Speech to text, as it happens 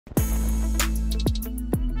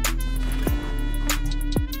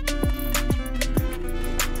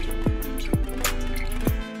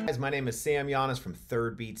My name is Sam Yanis from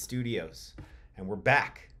Third Beat Studios, and we're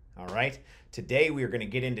back. All right. Today we are going to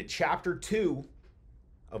get into chapter 2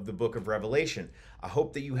 of the book of Revelation. I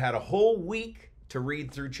hope that you had a whole week to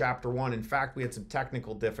read through chapter 1. In fact, we had some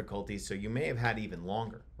technical difficulties, so you may have had even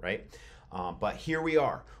longer, right? But here we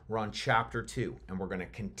are. We're on chapter 2, and we're going to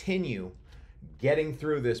continue getting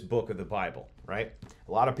through this book of the Bible, right?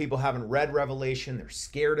 A lot of people haven't read Revelation. They're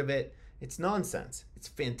scared of it. It's nonsense. It's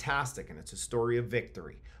fantastic, and it's a story of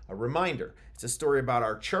victory. A reminder, it's a story about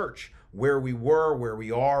our church, where we were, where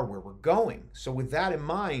we are, where we're going. So with that in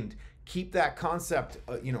mind, keep that concept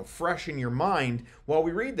fresh in your mind while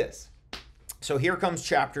we read this. So here comes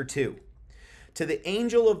chapter 2. To the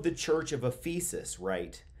angel of the church of Ephesus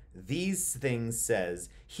write, these things says,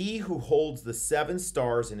 he who holds the 7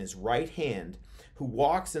 stars in his right hand, who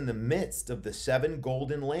walks in the midst of the 7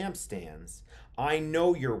 golden lampstands, I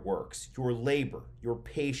know your works, your labor, your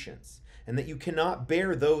patience, and that you cannot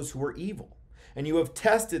bear those who are evil. And you have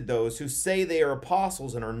tested those who say they are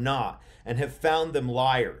apostles and are not, and have found them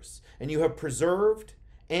liars. And you have preserved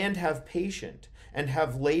and have patient, and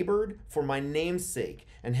have labored for my name's sake,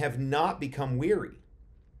 and have not become weary.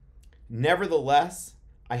 Nevertheless,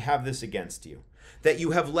 I have this against you, that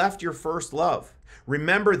you have left your first love.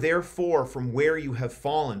 Remember, therefore, from where you have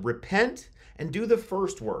fallen, repent and do the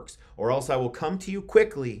first works, or else I will come to you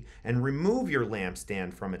quickly and remove your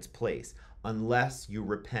lampstand from its place, unless you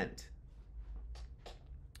repent.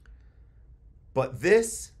 But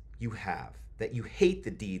this you have, that you hate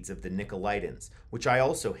the deeds of the Nicolaitans, which I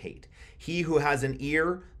also hate. He who has an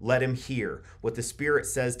ear, let him hear what the Spirit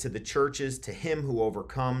says to the churches. To him who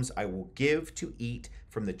overcomes, I will give to eat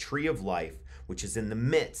from the tree of life, which is in the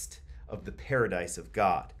midst of the paradise of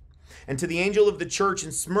God. And to the angel of the church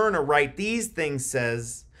in Smyrna write, these things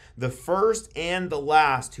says, the first and the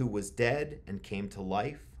last who was dead and came to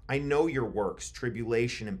life. I know your works,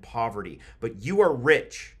 tribulation and poverty, but you are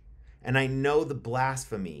rich. And I know the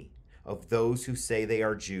blasphemy of those who say they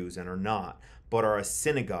are Jews and are not, but are a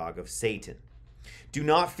synagogue of Satan. Do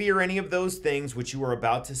not fear any of those things which you are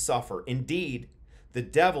about to suffer. Indeed, the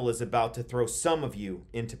devil is about to throw some of you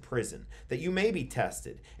into prison, that you may be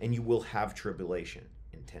tested, and you will have tribulation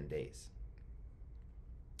in 10 days.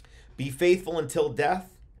 Be faithful until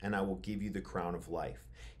death, and I will give you the crown of life.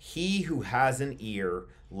 He who has an ear,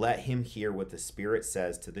 let him hear what the Spirit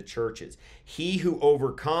says to the churches. He who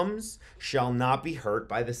overcomes shall not be hurt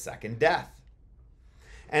by the second death.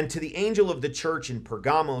 And to the angel of the church in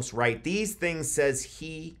Pergamos write, these things says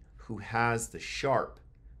he who has the sharp,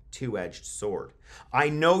 two-edged sword. I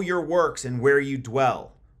know your works and where you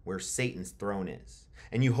dwell, where Satan's throne is.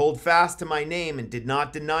 And you hold fast to my name and did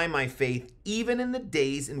not deny my faith, even in the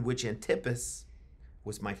days in which Antipas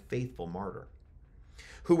was my faithful martyr,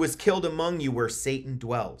 who was killed among you where Satan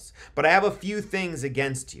dwells. But I have a few things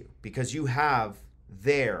against you, because you have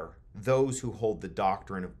there those who hold the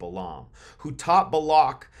doctrine of Balaam, who taught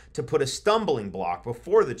Balak to put a stumbling block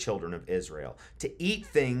before the children of Israel, to eat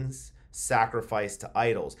things sacrificed to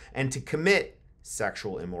idols, and to commit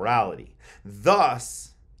sexual immorality.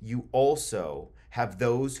 Thus, you also have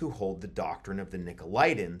those who hold the doctrine of the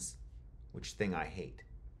Nicolaitans, which thing I hate.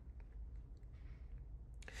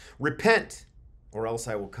 Repent, or else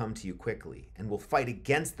I will come to you quickly, and will fight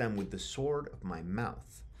against them with the sword of my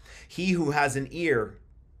mouth. He who has an ear,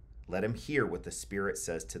 let him hear what the Spirit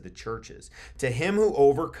says to the churches. To him who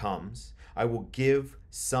overcomes, I will give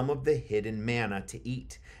some of the hidden manna to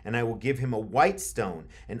eat, and I will give him a white stone,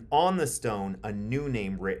 and on the stone a new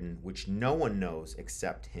name written, which no one knows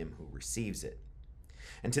except him who receives it.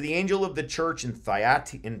 And to the angel of the church in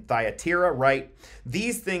Thyatira write,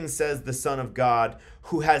 these things says the Son of God,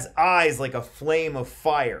 who has eyes like a flame of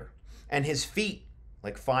fire, and his feet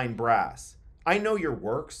like fine brass. I know your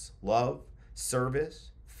works, love,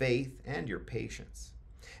 service, faith, and your patience.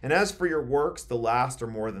 And as for your works, the last are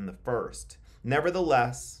more than the first.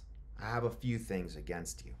 Nevertheless, I have a few things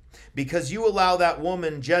against you, because you allow that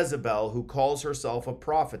woman Jezebel, who calls herself a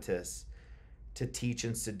prophetess, to teach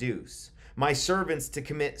and seduce my servants to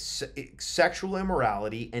commit sexual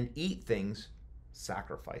immorality and eat things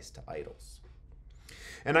sacrificed to idols.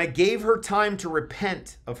 And I gave her time to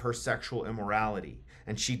repent of her sexual immorality,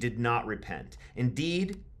 and she did not repent.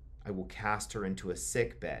 Indeed, I will cast her into a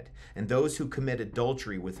sick bed, and those who commit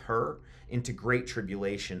adultery with her into great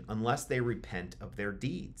tribulation, unless they repent of their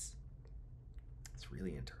deeds. It's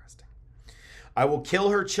really interesting. I will kill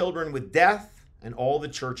her children with death, and all the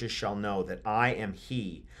churches shall know that I am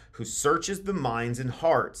he who searches the minds and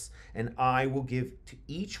hearts, and I will give to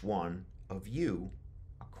each one of you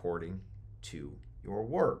according to your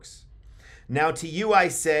works. Now to you I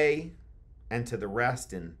say, and to the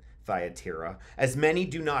rest in Thyatira, as many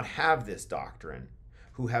do not have this doctrine,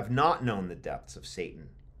 who have not known the depths of Satan.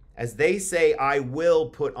 As they say, I will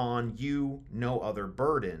put on you no other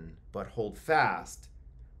burden, but hold fast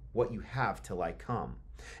what you have till I come.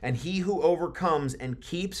 And he who overcomes and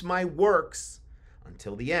keeps my works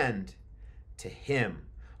until the end, to him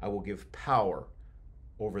I will give power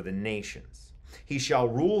over the nations. He shall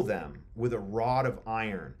rule them with a rod of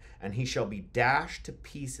iron, and he shall be dashed to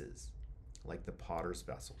pieces like the potter's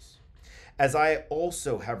vessels. As I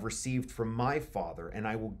also have received from my Father, and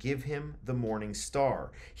I will give him the morning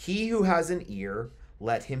star. He who has an ear,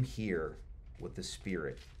 let him hear what the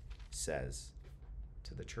Spirit says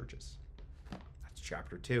to the churches. That's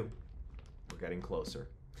chapter 2. We're getting closer.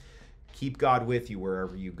 Keep God with you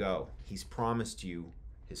wherever you go. He's promised you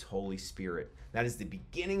his Holy Spirit. That is the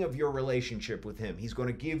beginning of your relationship with him. He's going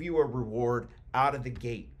to give you a reward out of the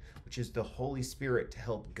gate, which is the Holy Spirit to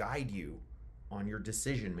help guide you on your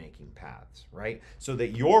decision-making paths, right? So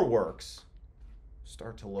that your works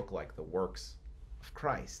start to look like the works of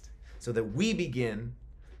Christ, so that we begin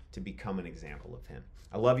to become an example of him.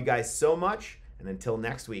 I love you guys so much, and until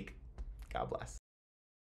next week, God bless.